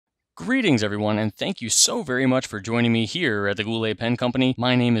Greetings everyone, and thank you so very much for joining me here at the Goulet Pen Company.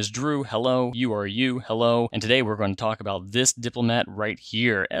 My name is Drew, hello, you are you, hello, and today we're going to talk about this Diplomat right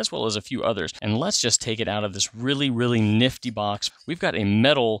here, as well as a few others. And let's just take it out of this really nifty box. We've got a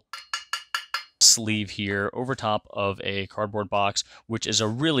metal sleeve here over top of a cardboard box, which is a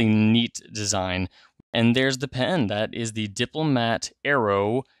really neat design. And there's the pen. That is the Diplomat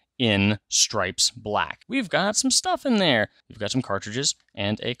Aero in stripes black. We've got some stuff in there. We've got some cartridges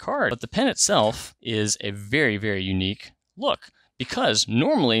and a card. But the pen itself is a very unique look, because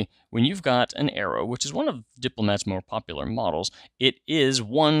normally when you've got an Aero, which is one of Diplomat's more popular models, it is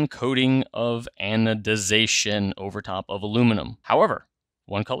one coating of anodization over top of aluminum. However,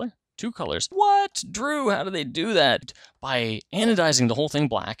 one color, two colors. What? Drew, how do they do that? By anodizing the whole thing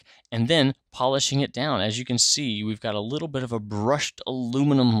black and then polishing it down. As you can see, we've got a little bit of a brushed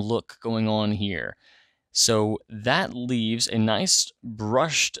aluminum look going on here. So that leaves a nice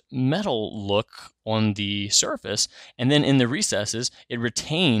brushed metal look on the surface, and then in the recesses, it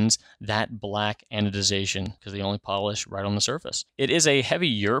retains that black anodization because they only polish right on the surface. It is a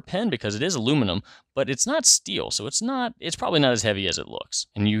heavier pen because it is aluminum, but it's not steel, so it's probably not as heavy as it looks.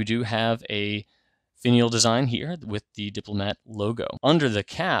 And you do have a finial design here with the Diplomat logo. Under the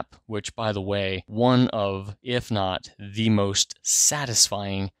cap, which by the way, one of, if not the most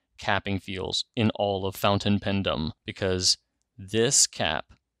satisfying capping feels in all of fountain pendom, because this cap,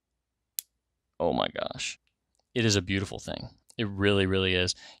 oh my gosh, it is a beautiful thing. It really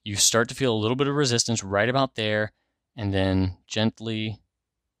is. You start to feel a little bit of resistance right about there, and then gently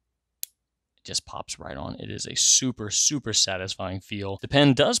it just pops right on. It is a super satisfying feel. The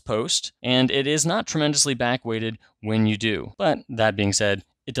pen does post, and it is not tremendously back weighted when you do, but that being said,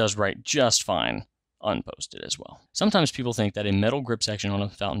 it does write just fine unposted as well. Sometimes people think that a metal grip section on a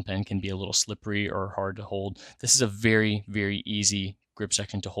fountain pen can be a little slippery or hard to hold. This is a very easy grip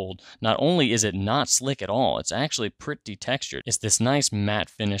section to hold. Not only is it not slick at all, it's actually pretty textured. It's this nice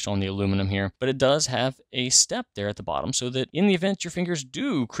matte finish on the aluminum here, but it does have a step there at the bottom so that in the event your fingers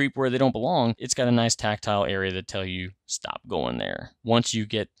do creep where they don't belong, it's got a nice tactile area that tell you stop going there. Once you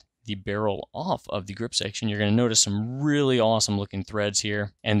get the barrel off of the grip section, you're going to notice some really awesome looking threads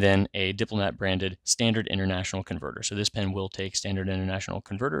here, and then a Diplomat branded standard international converter. So this pen will take standard international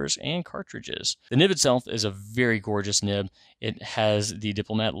converters and cartridges. The nib itself is a very gorgeous nib. It has the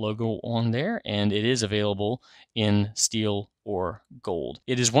Diplomat logo on there, and it is available in steel or gold.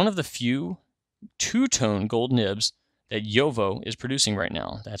 It is one of the few two-tone gold nibs that JoWo is producing right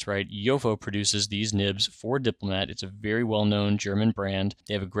now. That's right, JoWo produces these nibs for Diplomat. It's a very well-known German brand.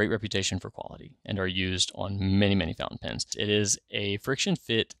 They have a great reputation for quality and are used on many fountain pens. It is a friction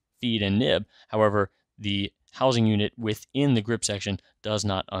fit feed and nib. However, the housing unit within the grip section does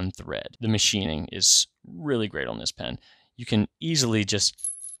not unthread. The machining is really great on this pen. You can easily just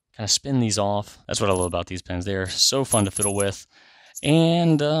kind of spin these off. That's what I love about these pens. They're so fun to fiddle with.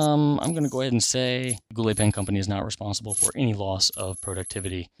 And I'm going to go ahead and say Goulet Pen Company is not responsible for any loss of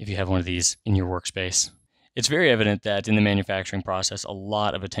productivity if you have one of these in your workspace. It's very evident that in the manufacturing process, a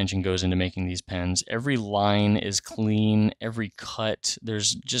lot of attention goes into making these pens. Every line is clean, every cut,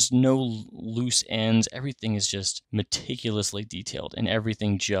 there's just no loose ends. Everything is just meticulously detailed, and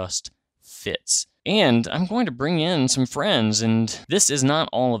everything just fits. And I'm going to bring in some friends, and this is not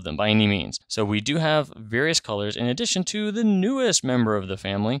all of them by any means. So we do have various colors in addition to the newest member of the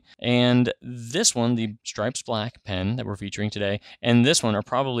family. And this one, the Stripes Black pen that we're featuring today, and this one are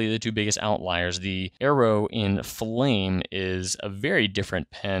probably the two biggest outliers. The Aero in Flame is a very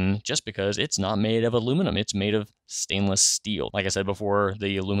different pen just because it's not made of aluminum. It's made of stainless steel. Like I said before,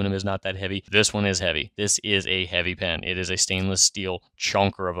 the aluminum is not that heavy. This one is heavy. This is a heavy pen. It is a stainless steel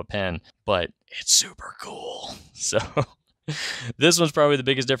chunker of a pen, but it's super cool. So this one's probably the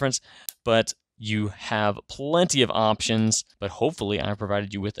biggest difference, but you have plenty of options, but hopefully I've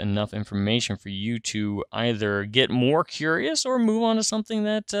provided you with enough information for you to either get more curious or move on to something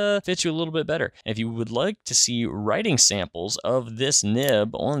that fits you a little bit better. If you would like to see writing samples of this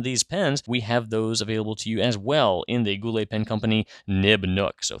nib on these pens, we have those available to you as well in the Goulet Pen Company Nib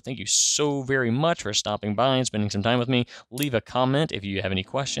Nook. So thank you so very much for stopping by and spending some time with me. Leave a comment if you have any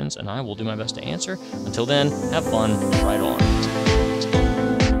questions, and I will do my best to answer. Until then, have fun, write on.